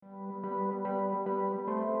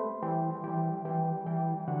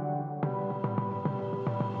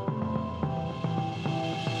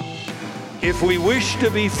If we wish to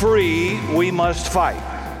be free, we must fight.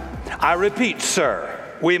 I repeat, sir,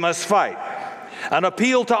 we must fight. An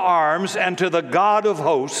appeal to arms and to the God of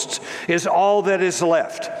hosts is all that is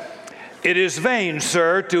left. It is vain,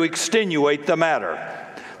 sir, to extenuate the matter.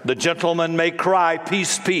 The gentleman may cry,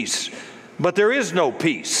 peace, peace, but there is no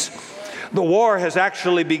peace. The war has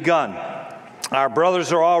actually begun. Our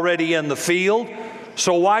brothers are already in the field,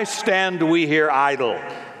 so why stand we here idle?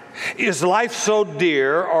 Is life so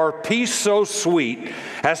dear or peace so sweet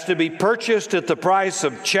as to be purchased at the price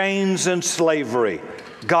of chains and slavery?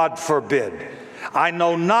 God forbid. I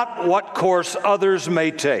know not what course others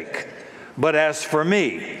may take, but as for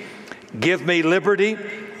me, give me liberty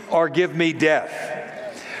or give me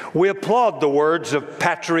death. We applaud the words of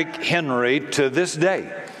Patrick Henry to this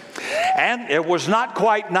day. And it was not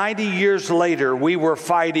quite 90 years later we were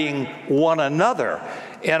fighting one another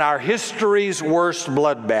in our history's worst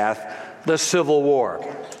bloodbath, the Civil War.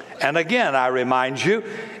 And again, I remind you,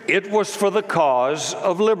 it was for the cause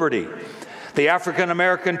of liberty. The African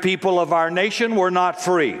American people of our nation were not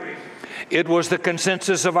free. It was the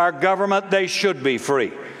consensus of our government they should be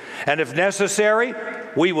free. And if necessary,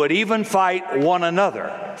 we would even fight one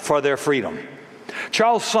another for their freedom.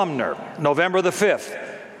 Charles Sumner, November the 5th,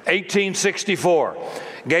 1864,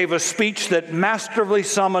 gave a speech that masterfully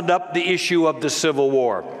summed up the issue of the Civil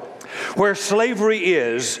War. Where slavery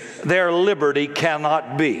is, there liberty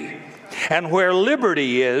cannot be. And where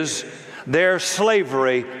liberty is, there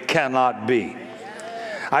slavery cannot be.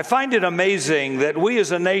 I find it amazing that we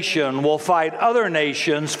as a nation will fight other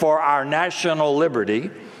nations for our national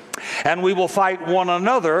liberty, and we will fight one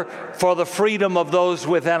another for the freedom of those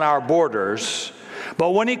within our borders.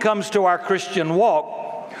 But when it comes to our Christian walk,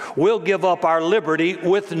 we'll give up our liberty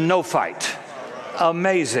with no fight.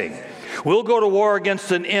 Amazing. We'll go to war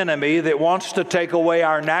against an enemy that wants to take away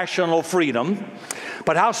our national freedom.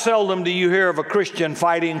 But how seldom do you hear of a Christian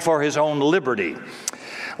fighting for his own liberty?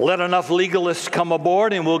 Let enough legalists come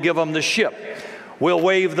aboard and we'll give them the ship. We'll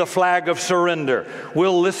wave the flag of surrender.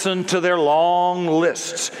 We'll listen to their long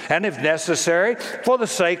lists. And if necessary, for the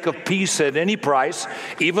sake of peace at any price,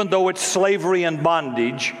 even though it's slavery and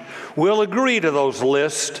bondage, we'll agree to those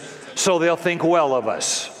lists so they'll think well of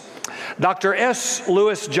us. Dr. S.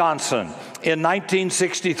 Lewis Johnson, in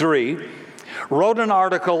 1963, wrote an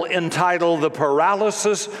article entitled The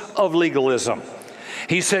Paralysis of Legalism.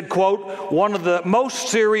 He said, quote, one of the most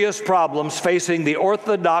serious problems facing the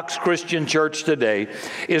Orthodox Christian church today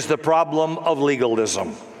is the problem of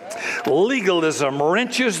legalism. Legalism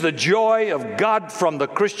wrenches the joy of God from the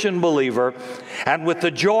Christian believer, and with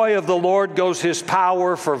the joy of the Lord goes his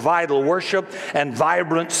power for vital worship and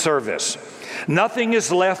vibrant service. Nothing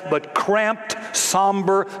is left but cramped,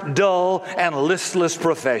 somber, dull, and listless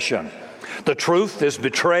profession. The truth is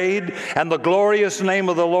betrayed, and the glorious name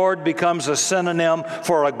of the Lord becomes a synonym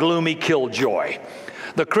for a gloomy killjoy.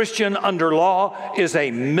 The Christian under law is a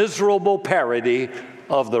miserable parody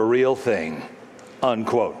of the real thing,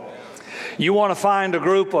 unquote. You want to find a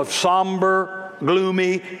group of somber,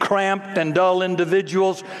 gloomy, cramped, and dull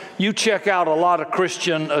individuals? You check out a lot of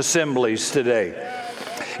Christian assemblies today.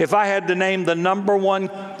 If I had to name the number one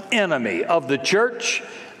enemy of the church,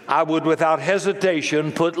 I would without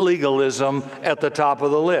hesitation put legalism at the top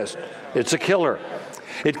of the list. It's a killer.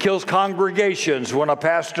 It kills congregations when a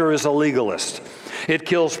pastor is a legalist. It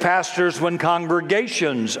kills pastors when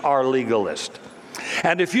congregations are legalist.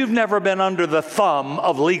 And if you've never been under the thumb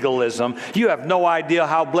of legalism, you have no idea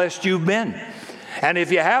how blessed you've been. And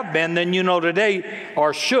if you have been, then you know today,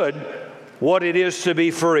 or should, what it is to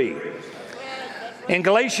be free. In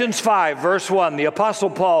Galatians 5, verse 1, the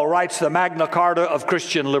Apostle Paul writes the Magna Carta of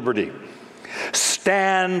Christian liberty.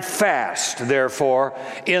 Stand fast, therefore,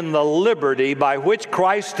 in the liberty by which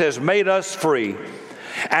Christ has made us free,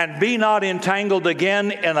 and be not entangled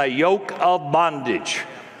again in a yoke of bondage.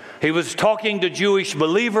 He was talking to Jewish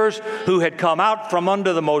believers who had come out from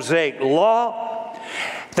under the Mosaic law.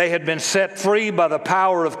 They had been set free by the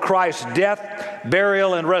power of Christ's death,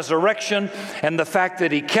 burial, and resurrection, and the fact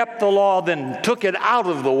that he kept the law, then took it out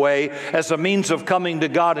of the way as a means of coming to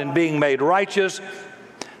God and being made righteous.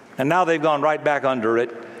 And now they've gone right back under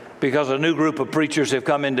it because a new group of preachers have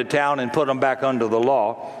come into town and put them back under the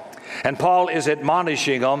law. And Paul is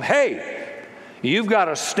admonishing them, hey, you've got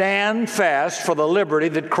to stand fast for the liberty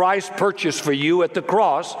that Christ purchased for you at the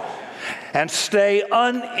cross, and stay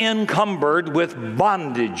unencumbered with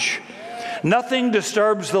bondage. Nothing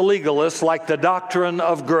disturbs the legalist like the doctrine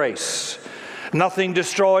of grace. Nothing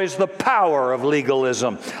destroys the power of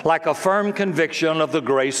legalism like a firm conviction of the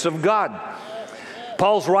grace of God.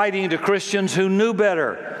 Paul's writing to Christians who knew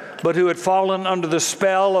better, but who had fallen under the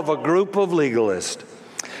spell of a group of legalists.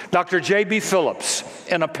 Dr. J.B. Phillips,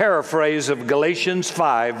 in a paraphrase of Galatians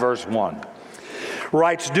 5, verse 1,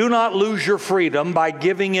 writes, "Do not lose your freedom by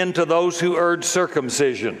giving in to those who urge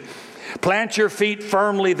circumcision. Plant your feet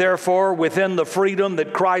firmly, therefore, within the freedom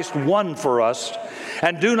that Christ won for us,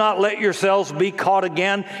 and do not let yourselves be caught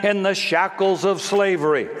again in the shackles of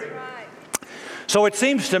slavery." So it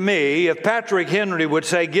seems to me, if Patrick Henry would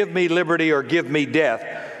say, "Give me liberty or give me death,"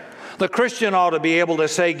 the Christian ought to be able to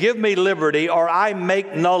say, "Give me liberty or I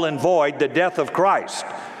make null and void the death of Christ.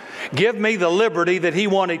 Give me the liberty that he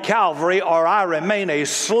won at Calvary or I remain a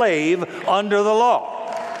slave under the law."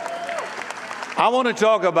 I want to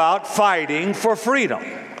talk about fighting for freedom.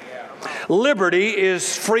 Liberty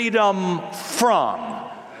is freedom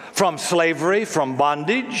from slavery, from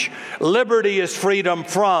bondage. Liberty is freedom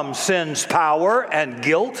from sin's power and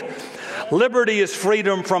guilt. Liberty is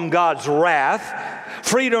freedom from God's wrath,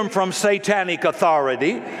 freedom from satanic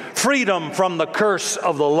authority, freedom from the curse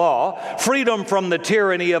of the law, freedom from the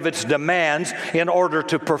tyranny of its demands in order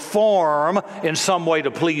to perform in some way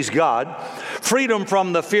to please God, freedom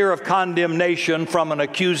from the fear of condemnation from an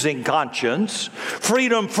accusing conscience,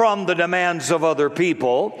 freedom from the demands of other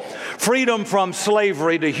people, freedom from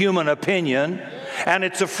slavery to human opinion, and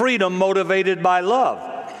it's a freedom motivated by love.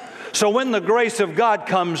 So when the grace of God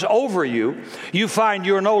comes over you, you find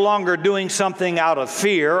you're no longer doing something out of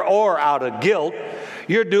fear or out of guilt.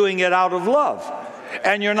 You're doing it out of love.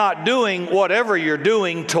 And you're not doing whatever you're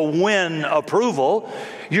doing to win approval.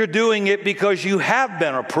 You're doing it because you have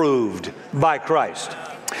been approved by Christ.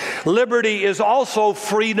 Liberty is also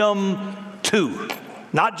freedom to.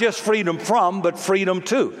 Not just freedom from, but freedom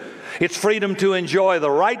to. It's freedom to enjoy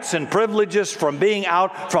the rights and privileges from being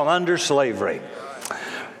out from under slavery.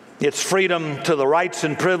 It's freedom to the rights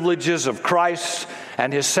and privileges of Christ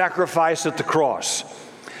and his sacrifice at the cross.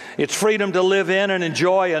 It's freedom to live in and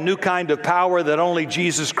enjoy a new kind of power that only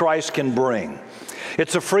Jesus Christ can bring.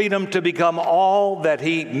 It's a freedom to become all that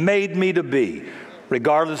he made me to be,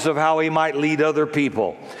 regardless of how he might lead other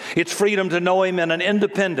people. It's freedom to know him in an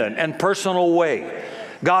independent and personal way.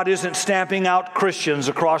 God isn't stamping out Christians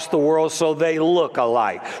across the world so they look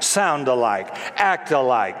alike, sound alike, act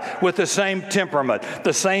alike, with the same temperament,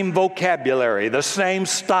 the same vocabulary, the same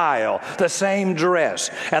style, the same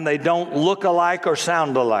dress, and they don't look alike or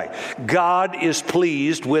sound alike. God is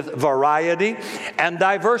pleased with variety and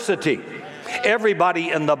diversity.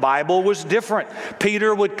 Everybody in the Bible was different.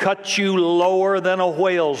 Peter would cut you lower than a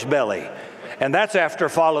whale's belly, and that's after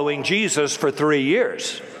following Jesus for 3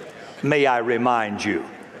 years. May I remind you.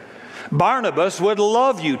 Barnabas would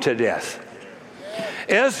love you to death.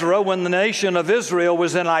 Ezra, when the nation of Israel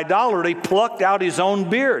was in idolatry, plucked out his own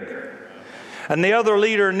beard. And the other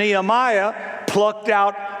leader, Nehemiah, plucked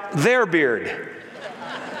out their beard.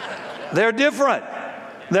 They're different.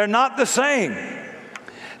 They're not the same.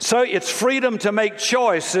 So it's freedom to make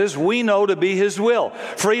choices we know to be his will.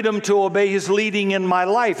 Freedom to obey his leading in my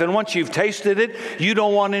life. And once you've tasted it, you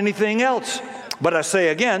don't want anything else. But I say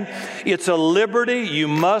again, it's a liberty you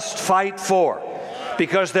must fight for,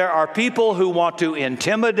 because there are people who want to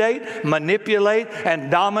intimidate, manipulate, and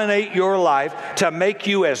dominate your life to make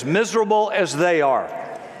you as miserable as they are.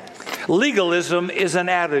 Legalism is an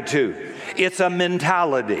attitude. It's a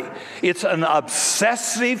mentality. It's an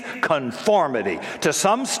obsessive conformity to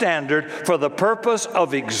some standard for the purpose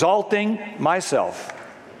of exalting myself.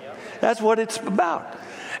 That's what it's about.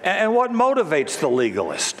 And what motivates the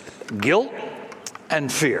legalist? Guilt and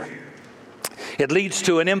fear. It leads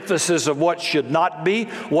to an emphasis of what should not be,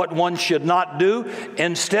 what one should not do,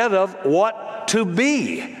 instead of what to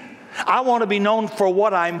be. I want to be known for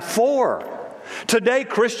what I'm for. Today,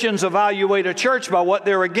 Christians evaluate a church by what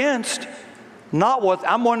they're against, not what.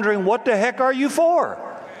 I'm wondering, what the heck are you for?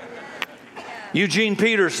 Eugene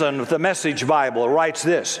Peterson with the Message Bible writes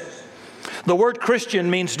this: the word Christian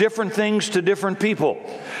means different things to different people.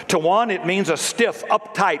 To one, it means a stiff,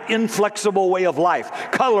 uptight, inflexible way of life,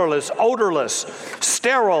 colorless, odorless,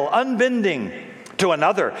 sterile, unbending. To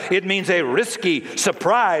another, it means a risky,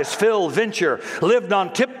 surprise-filled venture, lived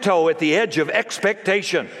on tiptoe at the edge of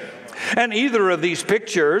expectation. And either of these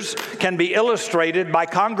pictures can be illustrated by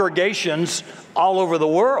congregations all over the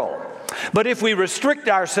world. But if we restrict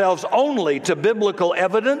ourselves only to biblical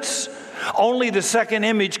evidence, only the second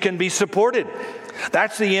image can be supported.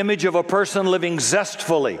 That's the image of a person living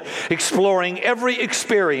zestfully, exploring every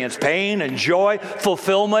experience, pain and joy,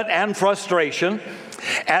 fulfillment and frustration,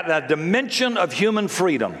 at a dimension of human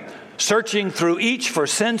freedom, searching through each for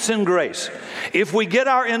sense and grace. If we get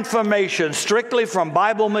our information strictly from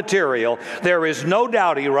Bible material, there is no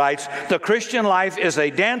doubt, he writes, the Christian life is a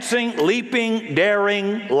dancing, leaping,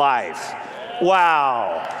 daring life.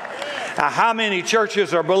 Wow. Now, how many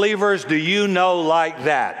churches or believers do you know like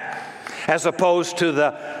that? As opposed to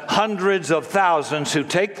the hundreds of thousands who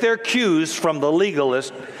take their cues from the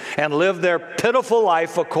legalist and live their pitiful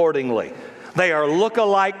life accordingly. They are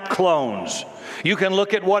look-alike clones. You can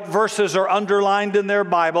look at what verses are underlined in their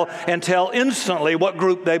Bible and tell instantly what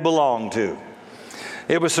group they belong to.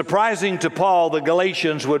 It was surprising to Paul the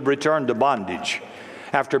Galatians would return to bondage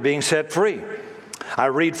after being set free. I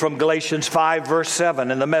read from Galatians 5, verse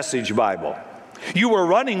 7 in the Message Bible. You were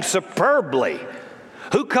running superbly.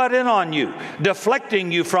 Who cut in on you,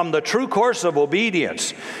 deflecting you from the true course of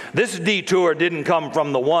obedience? This detour didn't come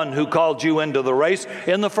from the one who called you into the race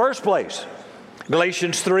in the first place.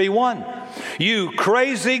 Galatians 3:1. You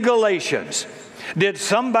crazy Galatians, did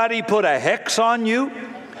somebody put a hex on you?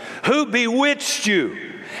 Who bewitched you?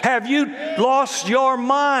 Have you lost your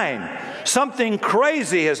mind? Something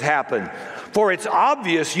crazy has happened. For it's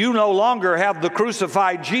obvious you no longer have the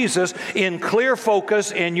crucified Jesus in clear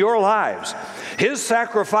focus in your lives. His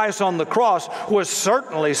sacrifice on the cross was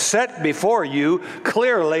certainly set before you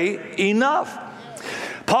clearly enough.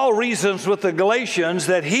 Paul reasons with the Galatians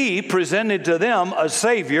that he presented to them a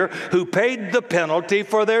Savior who paid the penalty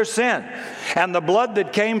for their sin. And the blood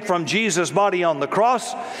that came from Jesus' body on the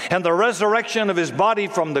cross and the resurrection of his body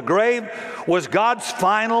from the grave was God's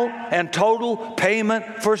final and total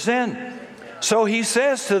payment for sin. So he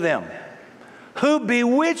says to them, who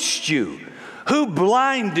bewitched you? Who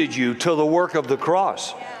blinded you to the work of the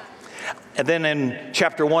cross? And then in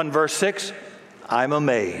chapter 1, verse 6, I'm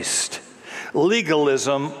amazed.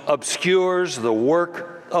 Legalism obscures the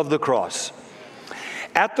work of the cross.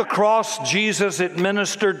 At the cross, Jesus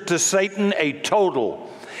administered to Satan a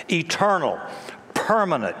total, eternal,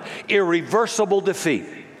 permanent, irreversible defeat.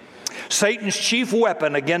 Satan's chief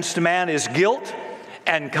weapon against man is guilt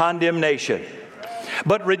and condemnation.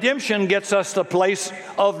 But redemption gets us to the place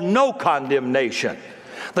of no condemnation.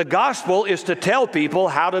 The gospel is to tell people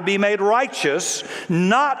how to be made righteous,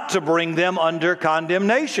 not to bring them under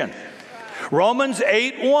condemnation. Romans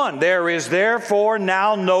 8:1, there is therefore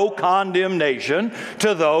now no condemnation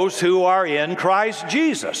to those who are in Christ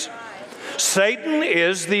Jesus. Satan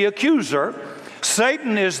is the accuser.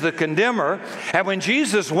 Satan is the condemner. And when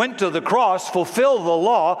Jesus went to the cross, fulfilled the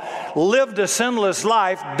law, lived a sinless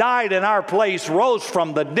life, died in our place, rose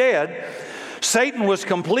from the dead, Satan was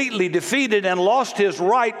completely defeated and lost his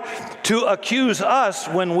right to accuse us.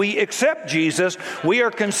 When we accept Jesus, we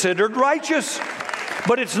are considered righteous.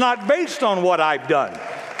 But it's not based on what I've done.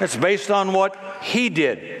 It's based on what he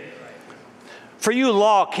did. For you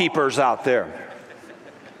law keepers out there,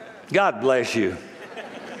 God bless you.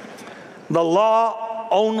 The law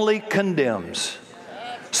only condemns.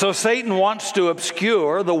 So Satan wants to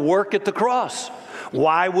obscure the work at the cross.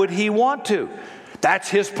 Why would he want to? That's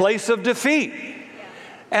his place of defeat.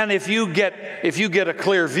 And if you get a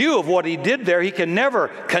clear view of what he did there, he can never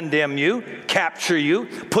condemn you, capture you,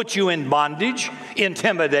 put you in bondage,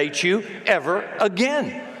 intimidate you ever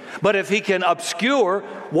again. But if he can obscure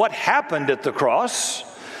what happened at the cross,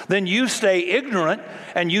 then you stay ignorant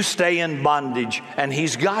and you stay in bondage, and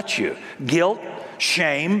he's got you. Guilt,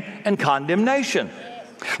 shame, and condemnation.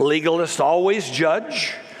 Legalists always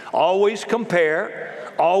judge, always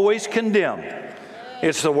compare, always condemn.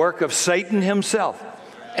 It's the work of Satan himself.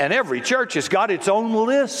 And every church has got its own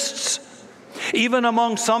lists. Even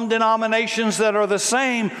among some denominations that are the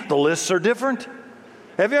same, the lists are different.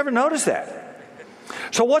 Have you ever noticed that?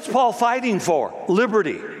 So what's Paul fighting for?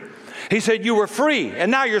 Liberty. He said, you were free, and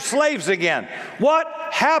now you're slaves again. What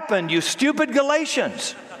happened, you stupid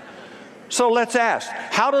Galatians? So let's ask,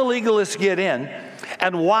 how do legalists get in,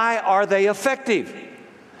 and why are they effective?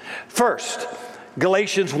 First,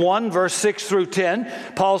 Galatians 1, verse 6 through 10,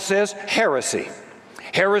 Paul says, heresy.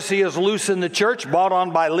 Heresy is loose in the church, brought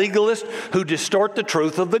on by legalists who distort the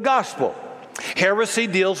truth of the gospel. Heresy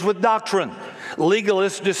deals with doctrine.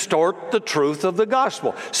 Legalists distort the truth of the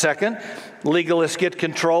gospel. Second, legalists get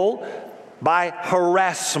control by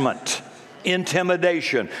harassment,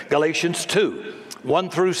 intimidation. Galatians 2, 1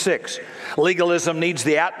 through 6. Legalism needs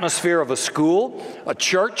the atmosphere of a school, a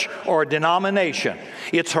church, or a denomination.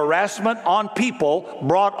 It's harassment on people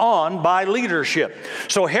brought on by leadership.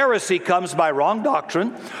 So heresy comes by wrong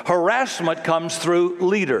doctrine. Harassment comes through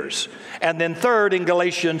leaders. And then third, in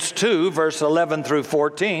Galatians 2, verse 11 through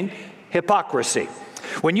 14, hypocrisy.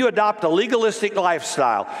 When you adopt a legalistic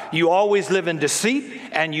lifestyle, you always live in deceit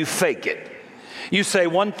and you fake it. You say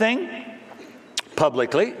one thing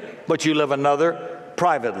publicly, but you live another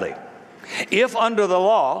privately. If under the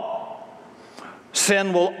law,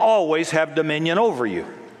 sin will always have dominion over you.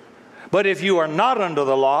 But if you are not under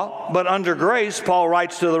the law, but under grace, Paul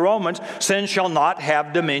writes to the Romans, sin shall not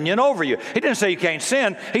have dominion over you. He didn't say you can't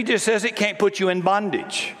sin. He just says it can't put you in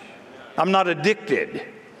bondage. I'm not addicted.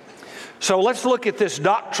 So let's look at this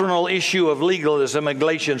doctrinal issue of legalism in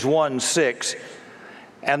Galatians 1:6,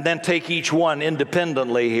 and then take each one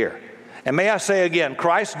independently here. And may I say again,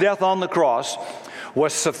 Christ's death on the cross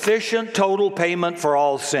was sufficient total payment for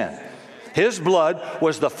all sin. His blood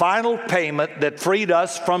was the final payment that freed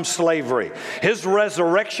us from slavery. His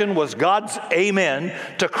resurrection was God's amen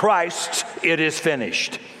to Christ's "it is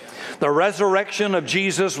finished." The resurrection of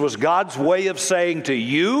Jesus was God's way of saying to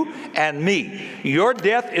you and me, your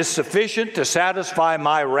death is sufficient to satisfy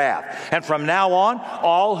my wrath. And from now on,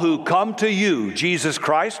 all who come to you, Jesus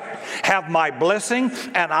Christ, have my blessing,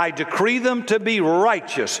 and I decree them to be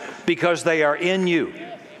righteous because they are in you.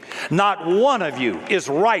 Not one of you is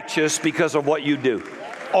righteous because of what you do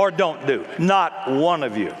or don't do. Not one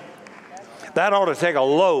of you. That ought to take a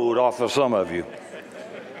load off of some of you.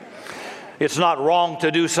 It's not wrong to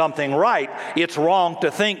do something right. It's wrong to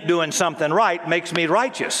think doing something right makes me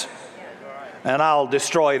righteous. And I'll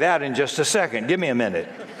destroy that in just a second. Give me a minute.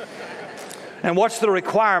 And what's the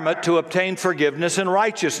requirement to obtain forgiveness and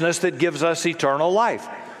righteousness that gives us eternal life?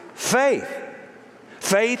 Faith.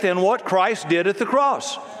 Faith in what Christ did at the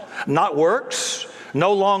cross. Not works,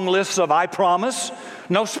 no long lists of I promise,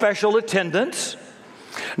 no special attendance,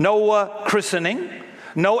 no christening,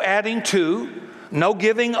 no adding to, no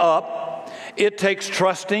giving up. It takes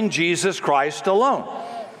trusting Jesus Christ alone.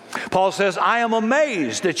 Paul says, I am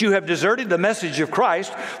amazed that you have deserted the message of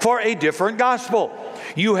Christ for a different gospel.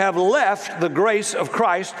 You have left the grace of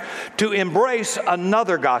Christ to embrace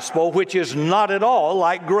another gospel, which is not at all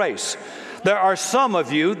like grace. There are some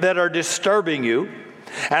of you that are disturbing you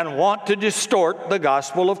and want to distort the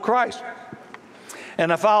gospel of Christ.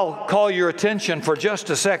 And if I'll call your attention for just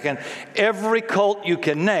a second, every cult you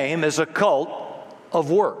can name is a cult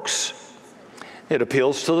of works. It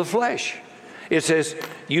appeals to the flesh. It says,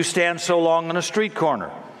 you stand so long on a street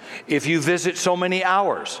corner, if you visit so many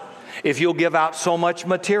hours, if you'll give out so much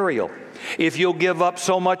material, if you'll give up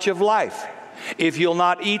so much of life, if you'll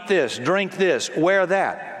not eat this, drink this, wear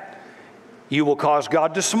that, you will cause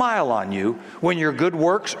God to smile on you when your good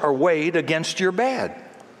works are weighed against your bad.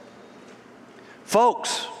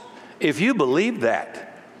 Folks, if you believe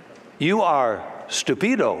that, you are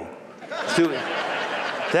stupido.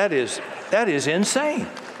 That is insane.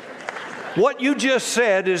 What you just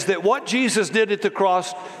said is that what Jesus did at the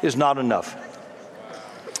cross is not enough.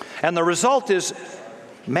 And the result is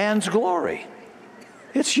man's glory.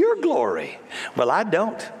 It's your glory. Well, I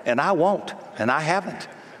don't, and I won't, and I haven't.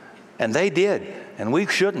 And they did, and we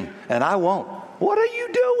shouldn't, and I won't. What are you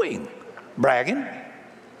doing? Bragging?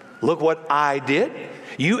 Look what I did.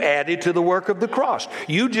 You added to the work of the cross.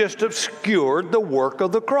 You just obscured the work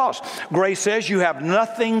of the cross. Grace says you have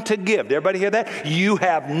nothing to give. Did everybody hear that? You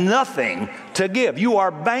have nothing to give. You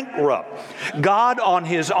are bankrupt. God on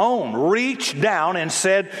His own reached down and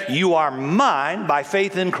said, you are mine by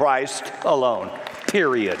faith in Christ alone.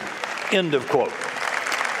 Period. End of quote.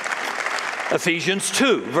 Ephesians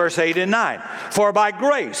 2, verse 8 and 9. For by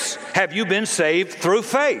grace have you been saved through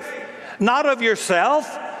faith, not of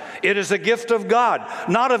yourself. It is a gift of God,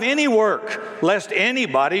 not of any work, lest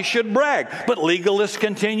anybody should brag. But legalists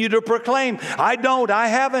continue to proclaim, I don't, I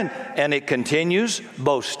haven't. And it continues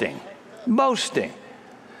boasting. Boasting.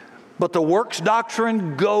 But the works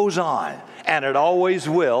doctrine goes on, and it always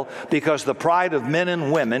will, because the pride of men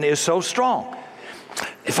and women is so strong.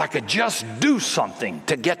 If I could just do something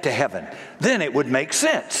to get to heaven, then it would make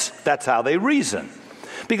sense. That's how they reason.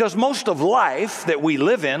 Because most of life that we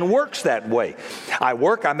live in works that way. I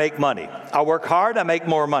work, I make money. I work hard, I make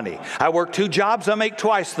more money. I work 2 jobs, I make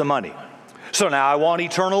twice the money. So now I want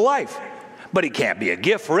eternal life. But it can't be a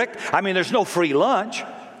gift, Rick. I mean, there's no free lunch,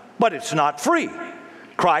 but it's not free.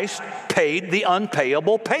 Christ paid the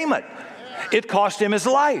unpayable payment. It cost Him His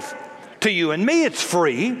life. To you and me, it's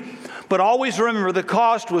free. But always remember, the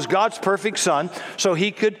cost was God's perfect Son, so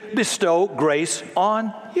He could bestow grace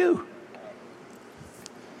on you.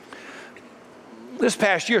 This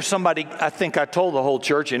past year, somebody, I think I told the whole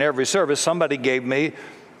church in every service, somebody gave me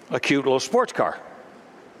a cute little sports car.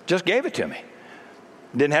 Just gave it to me.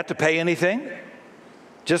 Didn't have to pay anything.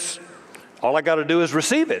 Just, all I got to do is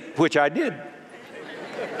receive it, which I did.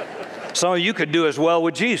 Some of you could do as well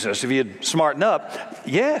with Jesus if you'd smarten up.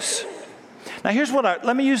 Yes. Now here's what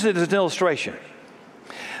let me use it as an illustration.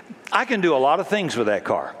 I can do a lot of things with that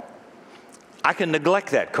car. I can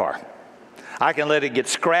neglect that car. I can let it get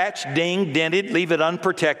scratched, dinged, dented, leave it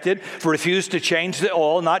unprotected, refuse to change the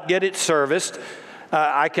oil, not get it serviced,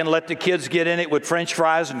 I can let the kids get in it with French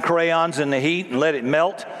fries and crayons in the heat and let it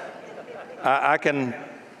melt. I can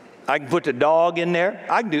put the dog in there.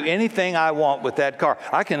 I can do anything I want with that car.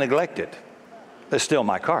 I can neglect it. It's still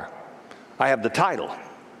my car. I have the title.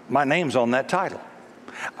 My name's on that title.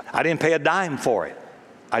 I didn't pay a dime for it.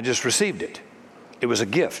 I just received it. It was a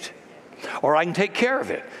gift. Or I can take care of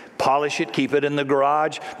it. Polish it, keep it in the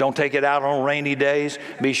garage. Don't take it out on rainy days.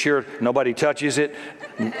 Be sure nobody touches it.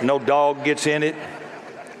 No dog gets in it.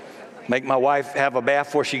 Make my wife have a bath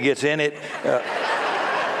before she gets in it.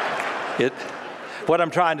 What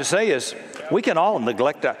I'm trying to say is we can all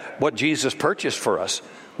neglect what Jesus purchased for us.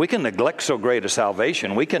 We can neglect so great a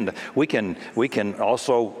salvation. We can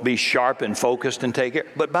also be sharp and focused and take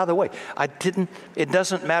it. But by the way, it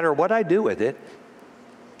doesn't matter what I do with it.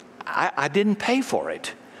 I didn't pay for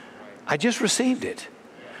it. I just received it.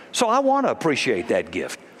 So I want to appreciate that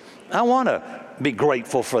gift. I want to be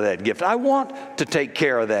grateful for that gift. I want to take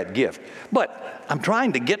care of that gift. But I'm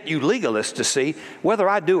trying to get you legalists to see whether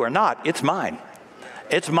I do or not, it's mine.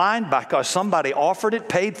 It's mine because somebody offered it,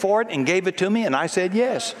 paid for it, and gave it to me, and I said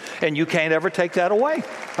yes. And you can't ever take that away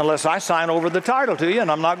unless I sign over the title to you,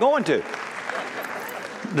 and I'm not going to.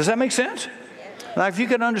 Does that make sense? Now, if you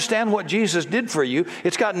can understand what Jesus did for you,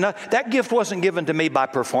 that gift wasn't given to me by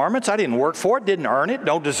performance. I didn't work for it, didn't earn it,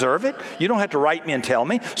 don't deserve it. You don't have to write me and tell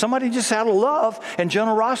me. Somebody just out of love and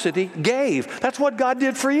generosity gave. That's what God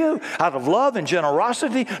did for you. Out of love and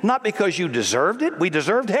generosity, not because you deserved it. We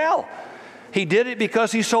deserved hell. He did it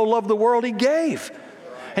because he so loved the world, he gave.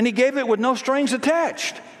 And he gave it with no strings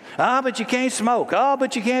attached. But you can't smoke.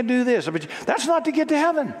 But you can't do this. That's not to get to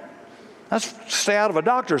heaven. That's stay out of a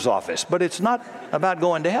doctor's office, but it's not about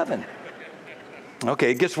going to heaven.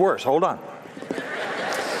 Okay, it gets worse. Hold on.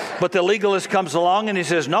 But the legalist comes along and he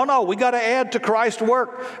says, no, we got to add to Christ's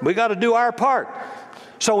work. We got to do our part.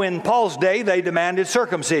 So in Paul's day, they demanded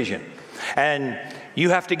circumcision. And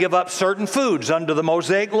you have to give up certain foods under the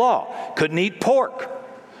Mosaic law. Couldn't eat pork.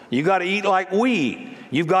 You got to eat like we eat.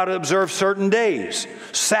 You've got to observe certain days,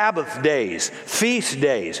 Sabbath days, feast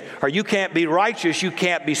days, or you can't be righteous, you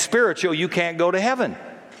can't be spiritual, you can't go to heaven.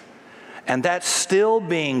 And that's still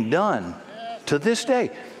being done to this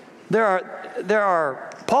day. There are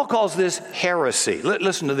Paul calls this heresy.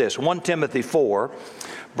 Listen to this, 1 Timothy 4,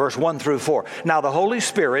 verse 1 through 4. Now the Holy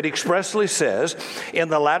Spirit expressly says, in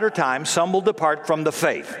the latter times some will depart from the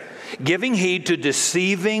faith, giving heed to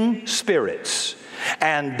deceiving spirits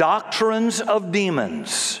and doctrines of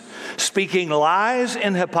demons, speaking lies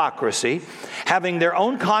in hypocrisy, having their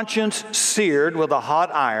own conscience seared with a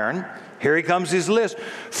hot iron. Here he comes, his list.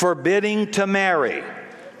 Forbidding to marry.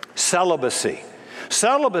 Celibacy.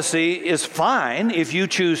 Celibacy is fine if you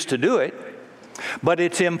choose to do it, but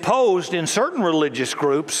it's imposed in certain religious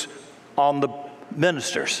groups on the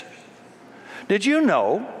ministers. Did you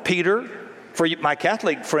know Peter, for my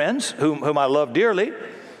Catholic friends, whom I love dearly,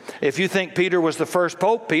 if you think Peter was the first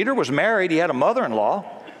pope, Peter was married. He had a mother-in-law.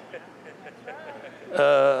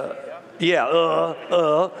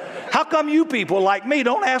 How come you people like me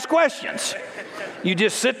don't ask questions? You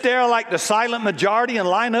just sit there like the silent majority and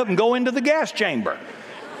line up and go into the gas chamber.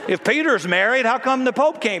 If Peter's married, how come the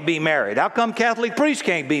Pope can't be married? How come Catholic priests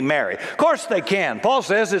can't be married? Of course they can. Paul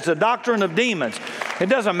says it's a doctrine of demons. It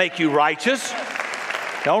doesn't make you righteous.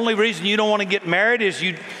 The only reason you don't want to get married is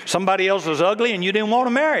somebody else is ugly and you didn't want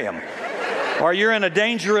to marry him. Or you're in a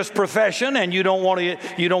dangerous profession and you don't want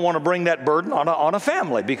to bring that burden on a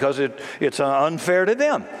family because it's unfair to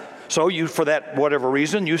them. So you, for that whatever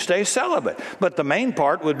reason, you stay celibate. But the main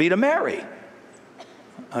part would be to marry.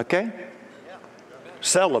 Okay?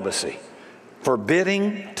 Celibacy.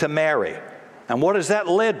 Forbidding to marry. And what has that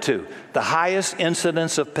led to? The highest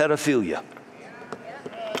incidence of pedophilia.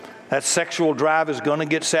 That sexual drive is going to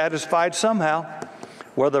get satisfied somehow,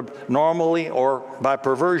 whether normally or by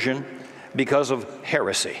perversion, because of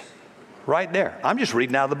heresy. Right there. I'm just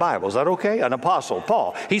reading out of the Bible. Is that okay? An apostle,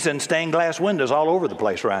 Paul. He's in stained glass windows all over the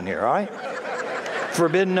place around here, all right?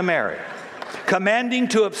 Forbidden to marry. Commanding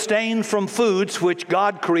to abstain from foods which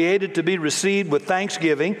God created to be received with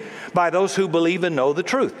thanksgiving by those who believe and know the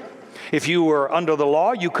truth. If you were under the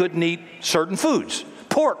law, you couldn't eat certain foods.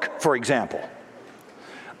 Pork, for example.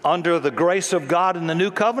 Under the grace of God in the new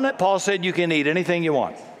covenant, Paul said you can eat anything you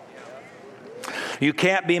want. You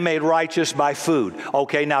can't be made righteous by food.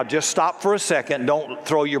 Okay, now just stop for a second. Don't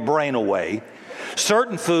throw your brain away.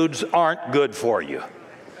 Certain foods aren't good for you,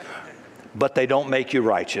 but they don't make you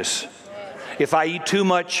righteous. If I eat too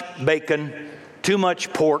much bacon, too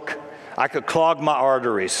much pork, I could clog my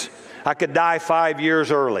arteries. I could die 5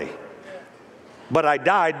 years early. But I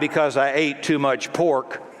died because I ate too much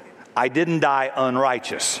pork. I didn't die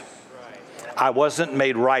unrighteous. I wasn't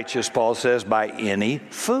made righteous, Paul says, by any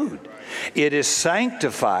food. It is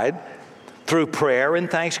sanctified through prayer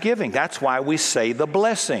and thanksgiving. That's why we say the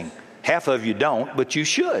blessing. Half of you don't, but you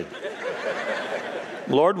should.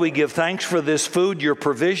 Lord, we give thanks for this food, your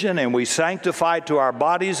provision, and we sanctify it to our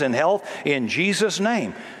bodies and health in Jesus'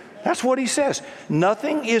 name. That's what he says.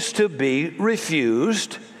 Nothing is to be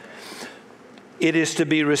refused. It is to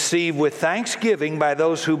be received with thanksgiving by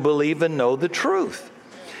those who believe and know the truth.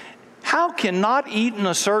 How can not eating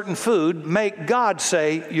a certain food make God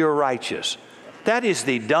say you're righteous? That is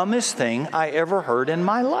the dumbest thing I ever heard in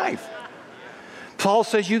my life. Paul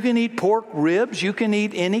says you can eat pork ribs, you can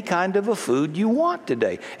eat any kind of a food you want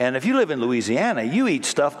today. And if you live in Louisiana, you eat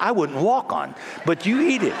stuff I wouldn't walk on, but you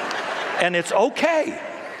eat it. And it's okay.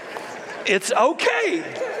 It's okay.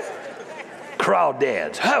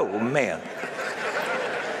 Crawdads. Oh, man.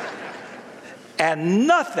 And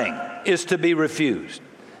nothing is to be refused.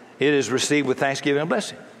 It is received with thanksgiving and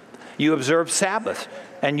blessing. You observe Sabbath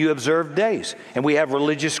and you observe days. And we have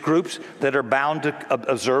religious groups that are bound to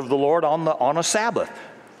observe the Lord on a Sabbath.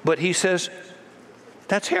 But he says,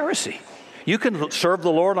 that's heresy. You can serve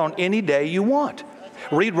the Lord on any day you want.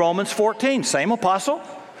 Read Romans 14, same apostle.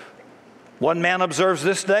 One man observes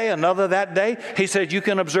this day, another that day. He said you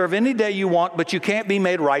can observe any day you want, but you can't be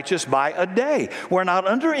made righteous by a day. We're not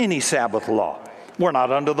under any Sabbath law. We're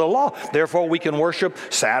not under the law. Therefore, we can worship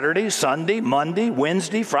Saturday, Sunday, Monday,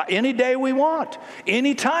 Wednesday, Friday, any day we want,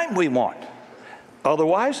 any time we want.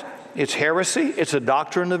 Otherwise, it's heresy. It's a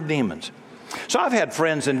doctrine of demons. So I've had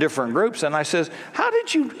friends in different groups, and I says, how do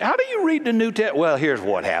you read the New Testament? Well, here's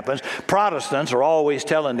what happens. Protestants are always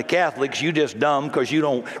telling the Catholics, you just dumb because you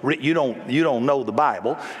don't know the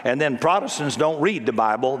Bible. And then Protestants don't read the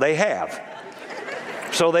Bible. They have.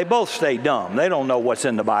 So they both stay dumb. They don't know what's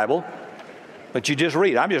in the Bible. But you just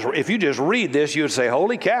read. If you just read this, you would say,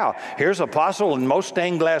 holy cow, here's apostle in most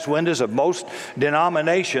stained glass windows of most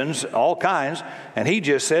denominations, all kinds, and he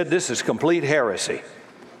just said this is complete heresy.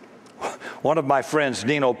 One of my friends,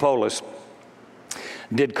 Dino Polis,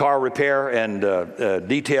 did car repair and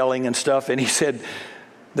detailing and stuff, and he said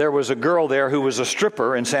there was a girl there who was a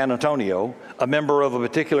stripper in San Antonio, a member of a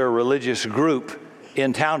particular religious group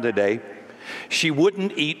in town today. She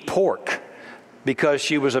wouldn't eat pork because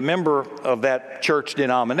she was a member of that church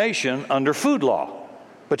denomination under food law.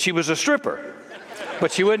 But she was a stripper.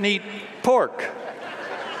 But she wouldn't eat pork.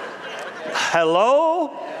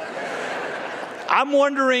 Hello? I'm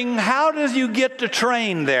wondering, how did you get to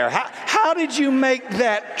train there? How did you make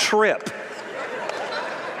that trip?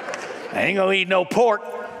 I ain't gonna eat no pork.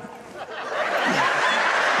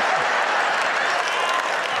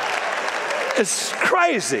 It's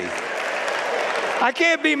crazy. I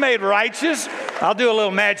can't be made righteous. I'll do a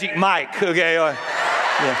little magic Mike, okay?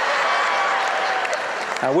 Yeah.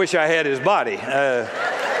 I wish I had his body.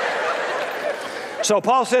 So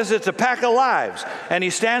Paul says it's a pack of lies, and he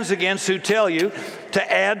stands against who tell you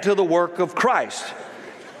to add to the work of Christ.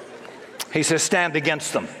 He says stand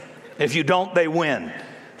against them. If you don't, they win.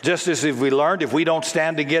 Just as if we learned, if we don't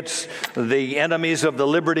stand against the enemies of the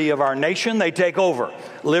liberty of our nation, they take over.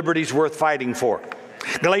 Liberty's worth fighting for.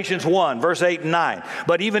 Galatians 1, verse 8 and 9.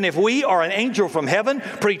 But even if we or an angel from heaven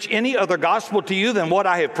preach any other gospel to you than what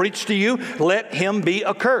I have preached to you, let him be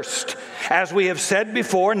accursed. As we have said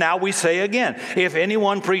before, now we say again, if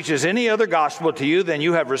anyone preaches any other gospel to you than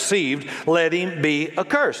you have received, let him be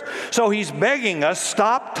accursed. So he's begging us,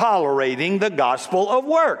 stop tolerating the gospel of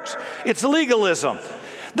works. It's legalism.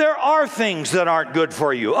 There are things that aren't good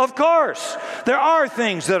for you. Of course, there are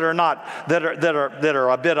things that are not that are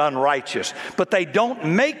a bit unrighteous, but they don't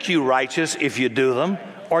make you righteous if you do them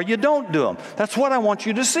or you don't do them. That's what I want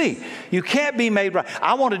you to see. You can't be made right.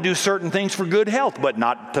 I want to do certain things for good health, but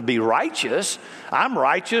not to be righteous. I'm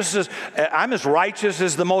as righteous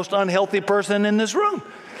as the most unhealthy person in this room,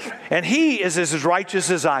 and he is as righteous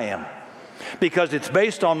as I am, because it's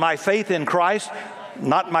based on my faith in Christ,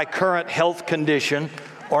 not my current health condition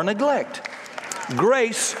or neglect.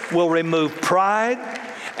 Grace will remove pride,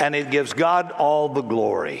 and it gives God all the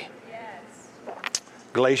glory. Yes.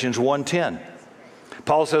 Galatians 1:10.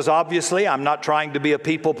 Paul says, obviously, I'm not trying to be a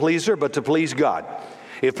people pleaser, but to please God.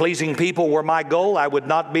 If pleasing people were my goal, I would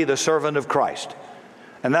not be the servant of Christ.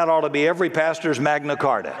 And that ought to be every pastor's Magna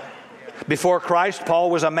Carta. Before Christ, Paul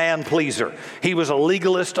was a man pleaser. He was a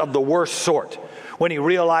legalist of the worst sort. When he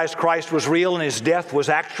realized Christ was real and his death was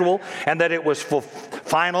actual and that it was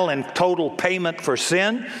final and total payment for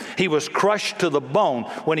sin, he was crushed to the bone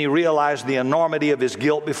when he realized the enormity of his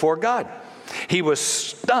guilt before God. He was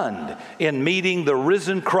stunned in meeting the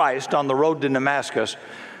risen Christ on the road to Damascus,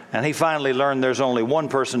 and he finally learned there's only one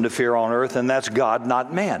person to fear on earth, and that's God,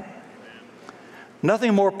 not man.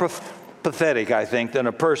 Nothing more pathetic, I think, than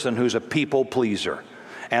a person who's a people pleaser.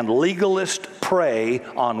 And legalists prey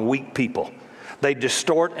on weak people. They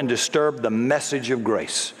distort and disturb the message of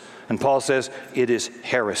grace. And Paul says it is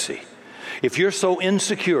heresy. If you're so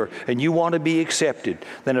insecure and you want to be accepted,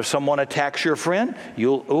 then if someone attacks your friend,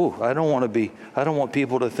 I don't want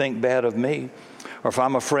people to think bad of me. Or if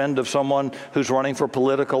I'm a friend of someone who's running for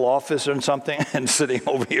political office or something and sitting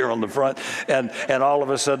over here on the front, and all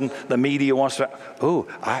of a sudden the media wants to,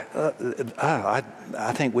 I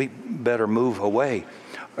think we better move away.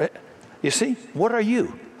 You see, what are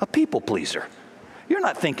you? A people pleaser. You're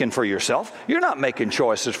not thinking for yourself. You're not making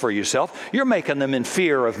choices for yourself. You're making them in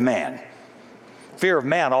fear of man. Fear of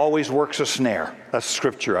man always works a snare. That's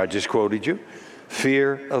scripture I just quoted you.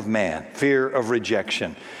 Fear of man, fear of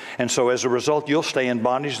rejection. And so as a result, you'll stay in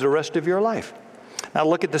bondage the rest of your life. Now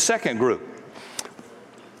look at the second group.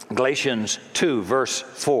 Galatians 2, verse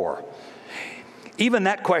 4. Even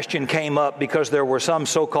that question came up because there were some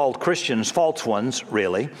so-called Christians, false ones,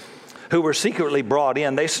 really, who were secretly brought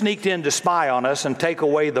in. They sneaked in to spy on us and take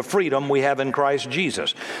away the freedom we have in Christ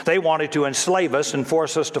Jesus. They wanted to enslave us and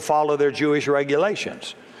force us to follow their Jewish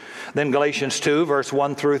regulations. Then Galatians 2, verse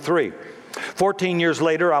 1 through 3. 14 years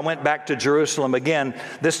later, I went back to Jerusalem again,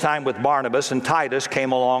 this time with Barnabas, and Titus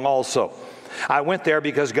came along also. I went there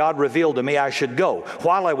because God revealed to me I should go.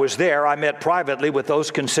 While I was there, I met privately with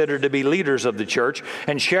those considered to be leaders of the church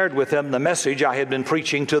and shared with them the message I had been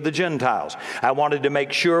preaching to the Gentiles. I wanted to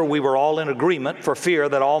make sure we were all in agreement for fear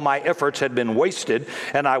that all my efforts had been wasted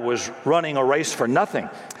and I was running a race for nothing.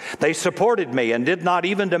 They supported me and did not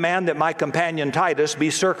even demand that my companion Titus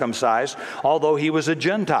be circumcised, although he was a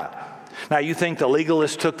Gentile. Now, you think the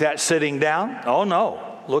legalists took that sitting down? Oh, no.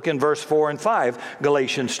 Look in verse 4 and 5,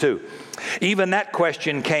 Galatians 2. Even that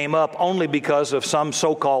question came up only because of some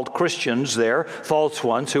so-called Christians there, false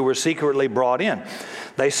ones, who were secretly brought in.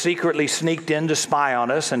 They secretly sneaked in to spy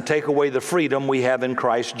on us and take away the freedom we have in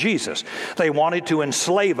Christ Jesus. They wanted to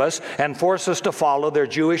enslave us and force us to follow their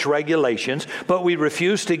Jewish regulations, but we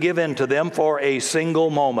refused to give in to them for a single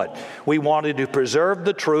moment. We wanted to preserve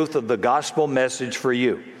the truth of the gospel message for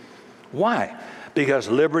you. Why? Because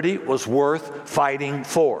liberty was worth fighting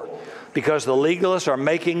for. Because the legalists are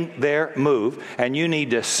making their move, and you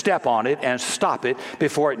need to step on it and stop it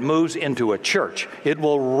before it moves into a church. It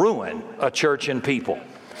will ruin a church and people.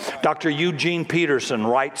 Dr. Eugene Peterson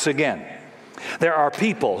writes again, there are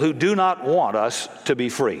people who do not want us to be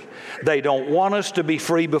free. They don't want us to be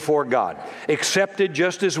free before God, accepted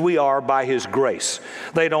just as we are by His grace.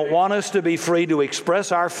 They don't want us to be free to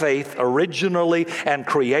express our faith originally and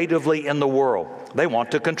creatively in the world. They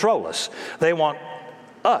want to control us. They want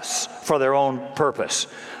us for their own purpose.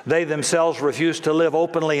 They themselves refuse to live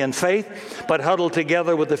openly in faith, but huddle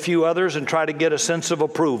together with a few others and try to get a sense of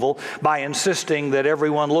approval by insisting that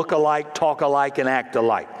everyone look alike, talk alike, and act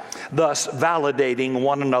alike, thus validating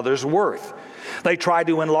one another's worth. They try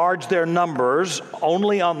to enlarge their numbers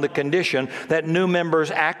only on the condition that new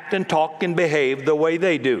members act and talk and behave the way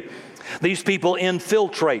they do. These people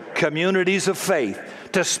infiltrate communities of faith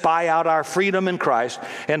to spy out our freedom in Christ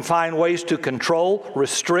and find ways to control,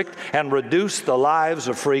 restrict, and reduce the lives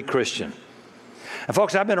of free Christians. And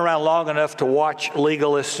folks, I've been around long enough to watch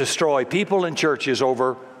legalists destroy people in churches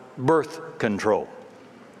over birth control,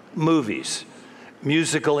 movies,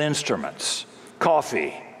 musical instruments,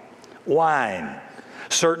 coffee, wine,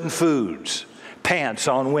 certain foods, pants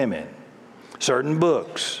on women, certain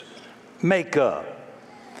books, makeup,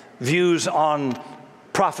 views on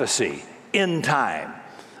prophecy, end time,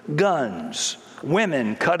 guns,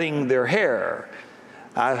 women cutting their hair.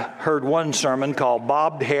 I heard one sermon called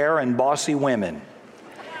Bobbed Hair and Bossy Women.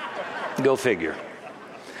 Go figure.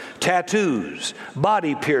 Tattoos,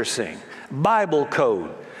 body piercing, Bible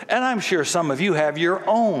code. And I'm sure some of you have your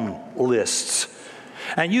own lists.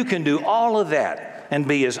 And you can do all of that and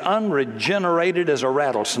be as unregenerated as a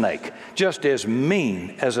rattlesnake, just as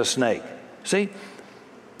mean as a snake. See?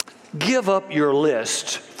 Give up your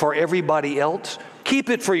list for everybody else. Keep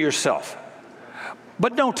it for yourself.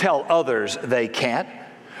 But don't tell others they can't.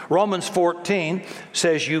 Romans 14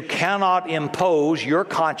 says you cannot impose your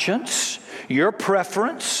conscience, your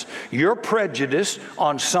preference, your prejudice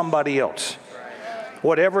on somebody else.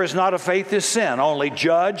 Whatever is not of faith is sin. Only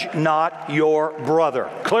judge not your brother.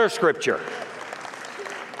 Clear scripture.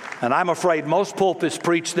 And I'm afraid most pulpits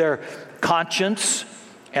preach their conscience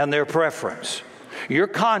and their preference. Your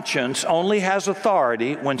conscience only has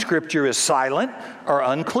authority when Scripture is silent or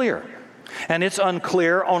unclear. And it's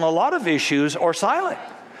unclear on a lot of issues or silent.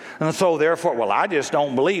 And so therefore, well, I just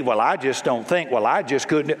don't believe, well, I just don't think, well, I just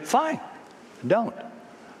couldn't. Fine, don't.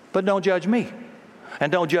 But don't judge me.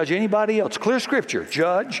 And don't judge anybody else. Clear Scripture.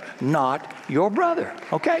 Judge not your brother.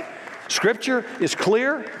 Okay? Scripture is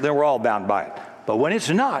clear, then we're all bound by it. But when it's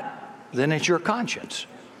not, then it's your conscience.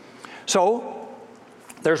 So,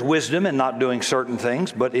 there's wisdom in not doing certain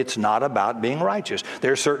things, but it's not about being righteous.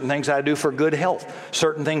 There's certain things I do for good health.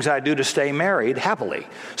 Certain things I do to stay married happily.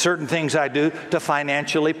 Certain things I do to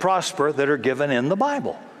financially prosper that are given in the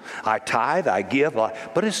Bible. I tithe, I give,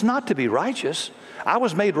 but it's not to be righteous. I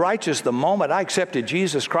was made righteous the moment I accepted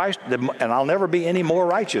Jesus Christ, and I'll never be any more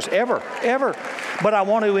righteous, ever, ever. But I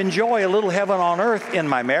want to enjoy a little heaven on earth in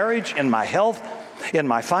my marriage, in my health, in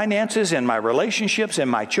my finances, in my relationships, in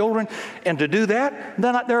my children. And to do that,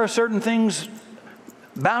 then there are certain things,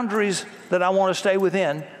 boundaries that I want to stay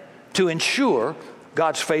within to ensure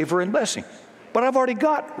God's favor and blessing. But I've already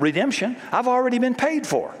got redemption. I've already been paid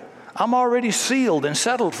for. I'm already sealed and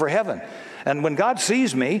settled for heaven. And when God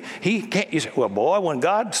sees me, He can't, you say, well, boy, when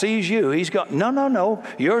God sees you, He's got, no.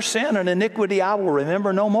 Your sin and iniquity I will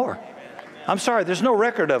remember no more. I'm sorry, there's no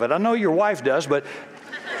record of it. I know your wife does, but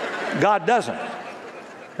God doesn't.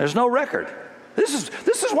 There's no record. This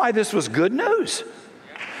is why this was good news.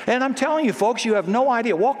 And I'm telling you, folks, you have no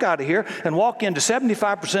idea. Walk out of here and walk into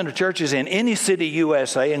 75% of churches in any city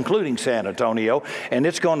USA, including San Antonio, and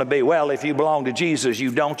it's going to be, well, if you belong to Jesus, you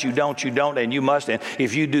don't, and you must, and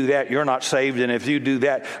if you do that, you're not saved, and if you do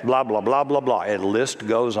that, blah, blah, blah, blah, blah. And the list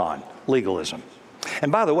goes on. Legalism.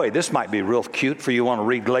 And by the way, this might be real cute for you want to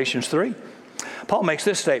read Galatians 3. Paul makes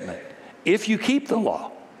this statement. If you keep the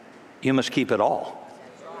law, you must keep it all.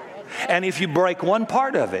 And if you break one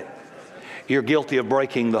part of it, you're guilty of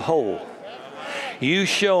breaking the whole. You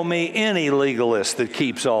show me any legalist that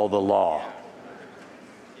keeps all the law,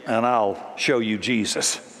 and I'll show you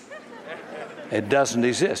Jesus. It doesn't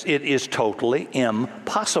exist. It is totally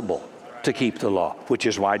impossible to keep the law, which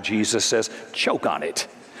is why Jesus says, choke on it.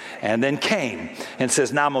 And then came and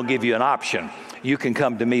says, now I'm going to give you an option. You can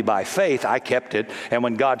come to me by faith. I kept it. And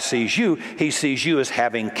when God sees you, He sees you as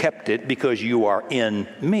having kept it because you are in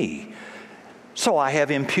me. So I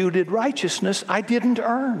have imputed righteousness I didn't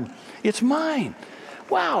earn. It's mine.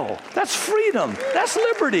 Wow, that's freedom. That's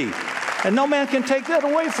liberty. And no man can take that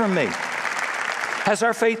away from me. Has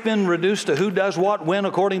our faith been reduced to who does what, when,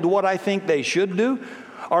 according to what I think they should do?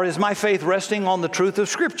 Or is my faith resting on the truth of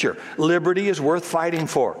Scripture? Liberty is worth fighting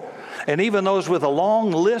for. And even those with a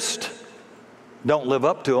long list don't live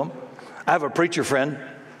up to them. I have a preacher friend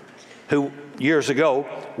who years ago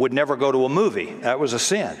would never go to a movie. That was a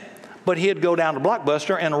sin. But he'd go down to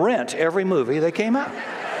Blockbuster and rent every movie that came out.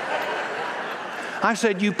 I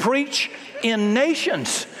said, you preach in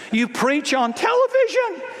nations. You preach on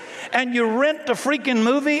television. And you rent a freaking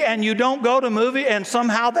movie and you don't go to movie and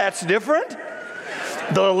somehow that's different?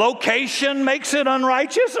 The location makes it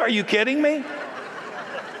unrighteous? Are you kidding me?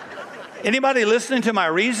 Anybody listening to my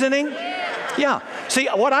reasoning? Yeah. See,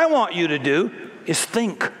 what I want you to do is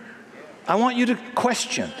think. I want you to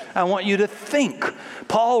question. I want you to think.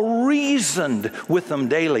 Paul reasoned with them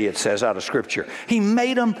daily, it says out of Scripture. He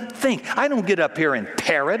made them think. I don't get up here and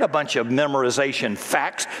parrot a bunch of memorization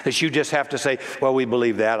facts that you just have to say, well, we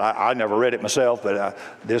believe that. I never read it myself, but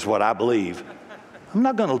this is what I believe. I'm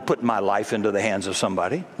not going to put my life into the hands of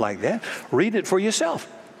somebody like that. Read it for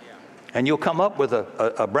yourself. And you'll come up with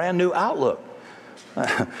a brand new outlook.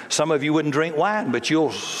 Some of you wouldn't drink wine, but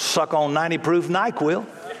you'll suck on 90 proof NyQuil.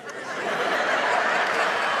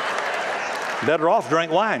 Better off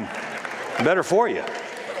drink wine. Better for you.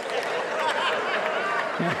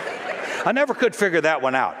 Yeah. I never could figure that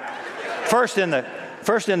one out. First in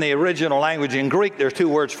the original language in Greek, there's two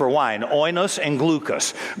words for wine, oinos and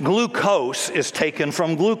glucose. Glucose is taken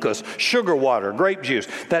from glucose, sugar water, grape juice.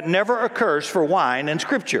 That never occurs for wine in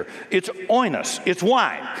Scripture. It's oinos. It's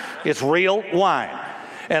wine. It's real wine.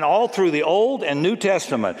 And all through the Old and New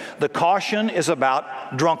Testament, the caution is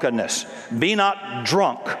about drunkenness. Be not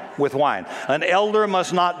drunk with wine. An elder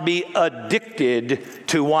must not be addicted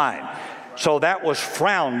to wine. So that was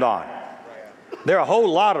frowned on. There are a whole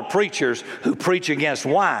lot of preachers who preach against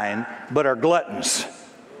wine, but are gluttons.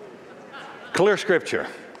 Clear Scripture.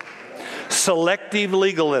 Selective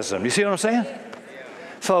legalism. You see what I'm saying?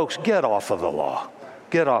 Folks, get off of the law.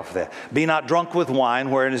 Get off that. Be not drunk with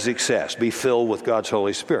wine wherein is excess. Be filled with God's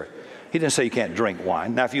Holy Spirit. He didn't say you can't drink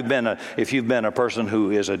wine. Now, if you've been a person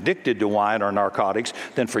who is addicted to wine or narcotics,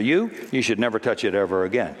 then for you should never touch it ever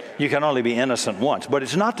again. You can only be innocent once. But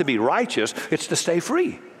it's not to be righteous. It's to stay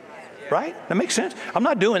free. Right? That makes sense. I'm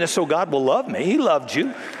not doing this so God will love me. He loved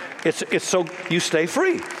you. It's so you stay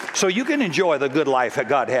free. So you can enjoy the good life that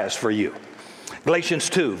God has for you. Galatians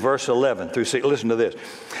 2, verse 11 through 6. Listen to this.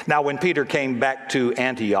 Now, when Peter came back to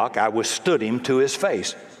Antioch, I withstood him to his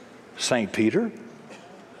face. St. Peter,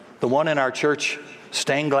 The one in our church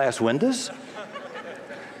stained glass windows?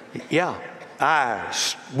 Yeah, I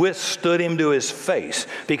withstood him to his face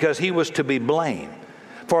because he was to be blamed.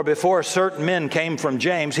 For before certain men came from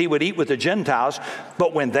James, he would eat with the Gentiles.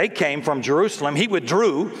 But when they came from Jerusalem, he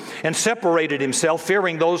withdrew and separated himself,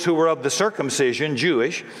 fearing those who were of the circumcision,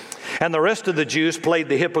 Jewish. And the rest of the Jews played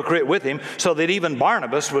the hypocrite with him, so that even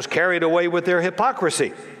Barnabas was carried away with their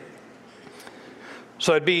hypocrisy.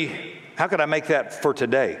 So it'd be, how could I make that for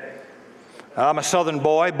today? I'm a Southern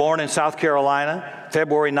boy, born in South Carolina,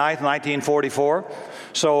 February 9th, 1944.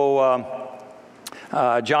 So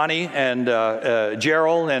Johnny and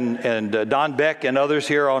Gerald and Don Beck and others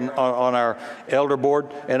here on our elder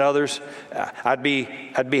board and others, I'd be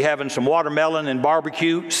having some watermelon and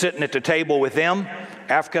barbecue, sitting at the table with them,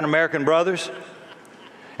 African American brothers.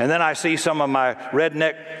 And then I see some of my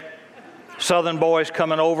redneck Southern boys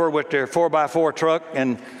coming over with their 4x4 truck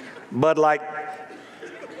and Bud Light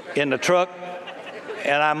in the truck,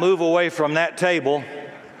 and I move away from that table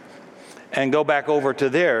and go back over to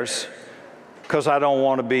theirs, because I don't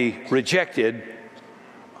want to be rejected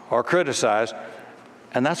or criticized.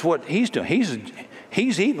 And that's what he's doing.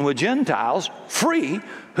 He's eating with Gentiles, free,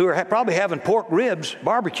 who are probably having pork ribs,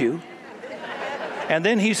 barbecue. And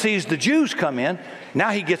then he sees the Jews come in.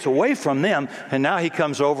 Now he gets away from them, and now he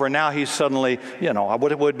comes over, and now he's suddenly,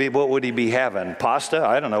 what would he be having? Pasta?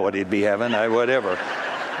 I don't know what he'd be having. Whatever.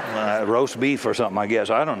 Roast beef or something, I guess.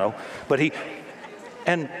 I don't know. But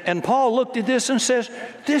And Paul looked at this and says,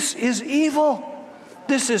 this is evil.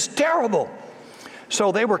 This is terrible.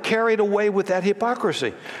 So they were carried away with that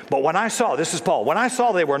hypocrisy. But when I saw, this is Paul, when I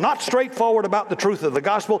saw they were not straightforward about the truth of the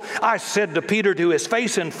gospel, I said to Peter to his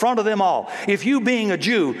face in front of them all, if you being a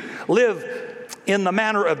Jew live in the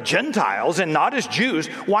manner of Gentiles and not as Jews,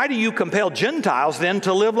 why do you compel Gentiles then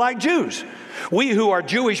to live like Jews? We who are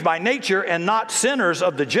Jewish by nature and not sinners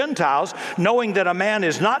of the Gentiles, knowing that a man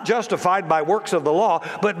is not justified by works of the law,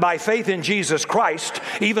 but by faith in Jesus Christ,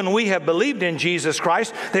 even we have believed in Jesus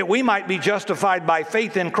Christ, that we might be justified by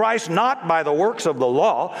faith in Christ, not by the works of the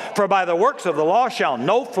law. For by the works of the law shall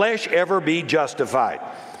no flesh ever be justified.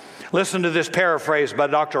 Listen to this paraphrase by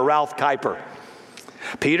Dr. Ralph Kuyper.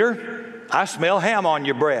 Peter, I smell ham on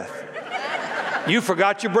your breath. You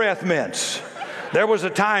forgot your breath mints. There was a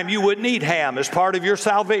time you wouldn't eat ham as part of your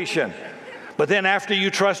salvation. But then after you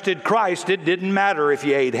trusted Christ, it didn't matter if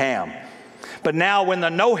you ate ham. But now when the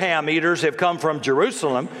no ham eaters have come from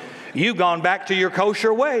Jerusalem, you've gone back to your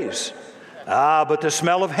kosher ways. But the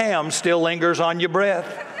smell of ham still lingers on your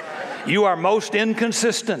breath. You are most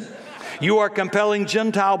inconsistent. You are compelling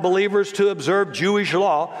Gentile believers to observe Jewish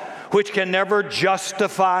law, which can never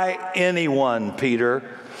justify anyone,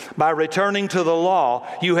 Peter. By returning to the law,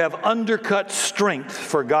 you have undercut strength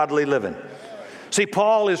for godly living. See,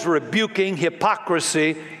 Paul is rebuking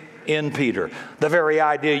hypocrisy in Peter. The very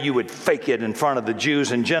idea you would fake it in front of the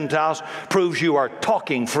Jews and Gentiles proves you are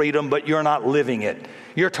talking freedom, but you're not living it.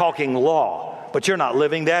 You're talking law, but you're not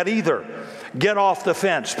living that either. Get off the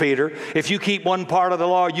fence, Peter. If you keep one part of the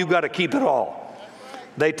law, you've got to keep it all.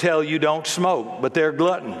 They tell you don't smoke, but they're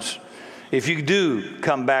gluttons. If you do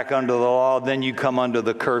come back under the law, then you come under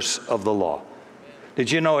the curse of the law. Did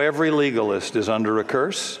you know every legalist is under a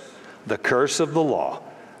curse? The curse of the law,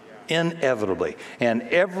 inevitably. And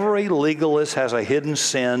every legalist has a hidden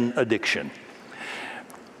sin addiction.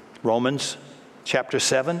 Romans chapter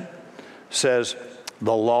 7 says,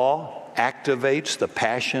 the law activates the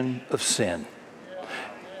passion of sin.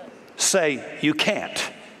 Say, you can't.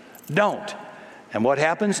 Don't. And what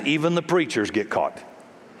happens? Even the preachers get caught.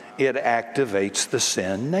 It activates the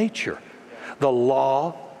sin nature. The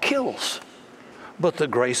law kills, but the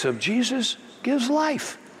grace of Jesus gives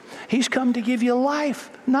life. He's come to give you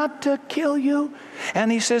life, not to kill you.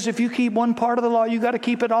 And he says if you keep one part of the law, you got to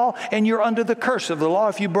keep it all, and you're under the curse of the law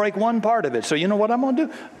if you break one part of it. So you know what I'm going to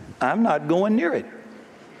do? I'm not going near it.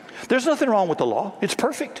 There's nothing wrong with the law. It's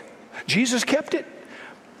perfect. Jesus kept it.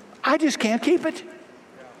 I just can't keep it.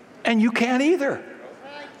 And you can't either.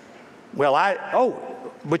 Well,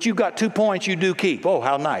 but you've got 2 points you do keep. Oh,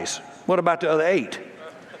 how nice. What about the other 8?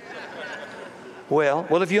 Well,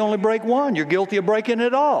 if you only break one, you're guilty of breaking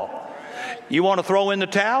it all. You want to throw in the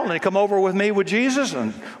towel and come over with me with Jesus,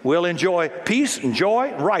 and we'll enjoy peace and joy,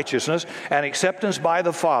 and righteousness, and acceptance by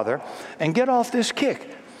the Father, and get off this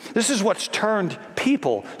kick. This is what's turned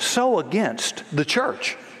people so against the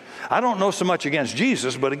church. I don't know so much against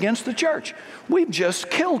Jesus, but against the church. We've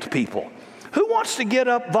just killed people. Who wants to get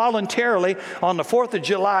up voluntarily on the 4th of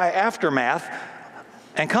July aftermath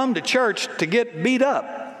and come to church to get beat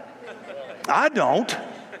up? I don't.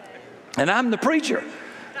 And I'm the preacher.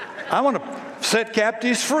 I want to set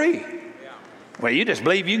captives free. Well, you just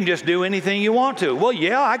believe you can just do anything you want to. Well,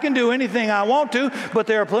 yeah, I can do anything I want to, but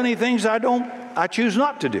there are plenty of things I choose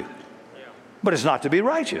not to do. But it's not to be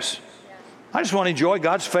righteous. I just want to enjoy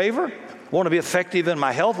God's favor, want to be effective in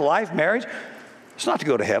my health, life, marriage. It's not to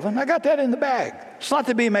go to heaven. I got that in the bag. It's not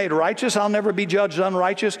to be made righteous. I'll never be judged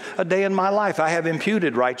unrighteous a day in my life. I have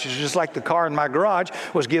imputed righteousness, just like the car in my garage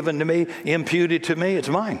was given to me, imputed to me. It's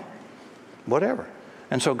mine. Whatever.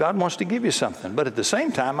 And so God wants to give you something. But at the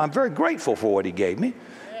same time, I'm very grateful for what He gave me.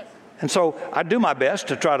 And so I do my best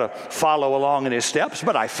to try to follow along in His steps,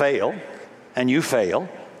 but I fail, and you fail.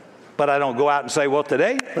 But I don't go out and say, well,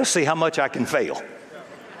 today, let's see how much I can fail.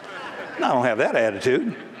 No, I don't have that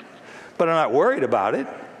attitude. But I'm not worried about it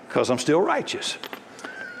because I'm still righteous.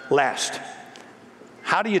 Last,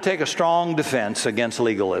 how do you take a strong defense against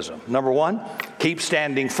legalism? Number one, keep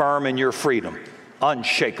standing firm in your freedom.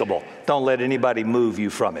 Unshakable. Don't let anybody move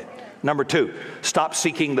you from it. Number two, stop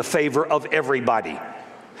seeking the favor of everybody.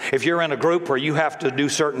 If you're in a group where you have to do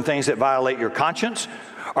certain things that violate your conscience,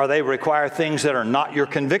 or they require things that are not your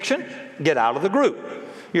conviction, get out of the group.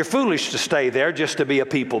 You're foolish to stay there just to be a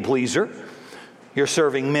people pleaser. You're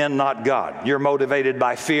serving men, not God. You're motivated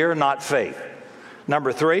by fear, not faith.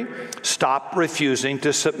 Number three, stop refusing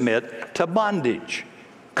to submit to bondage.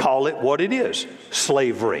 Call it what it is,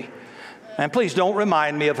 slavery. And please don't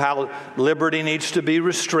remind me of how liberty needs to be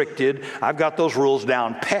restricted. I've got those rules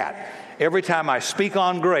down pat. Every time I speak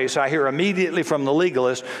on grace, I hear immediately from the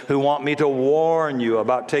legalists who want me to warn you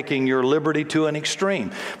about taking your liberty to an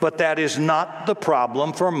extreme. But that is not the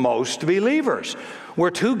problem for most believers.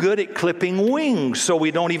 We're too good at clipping wings, so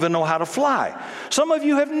we don't even know how to fly. Some of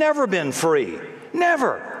you have never been free.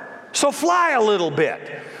 Never. So fly a little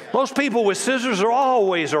bit. Those people with scissors are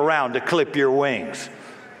always around to clip your wings.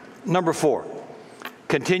 Number four,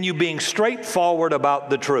 continue being straightforward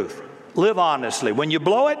about the truth. Live honestly. When you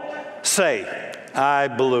blow it, say, I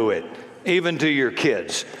blew it. Even to your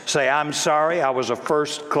kids. Say, I'm sorry, I was a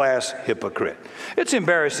first-class hypocrite. It's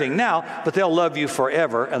embarrassing now, but they'll love you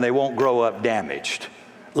forever and they won't grow up damaged.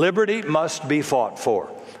 Liberty must be fought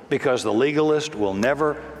for because the legalist will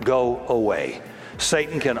never go away.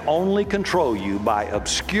 Satan can only control you by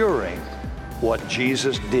obscuring what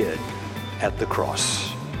Jesus did at the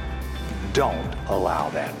cross. Don't allow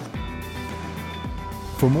that.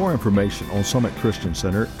 For more information on Summit Christian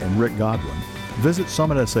Center and Rick Godwin, visit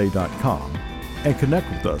summitsa.com and connect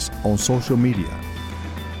with us on social media.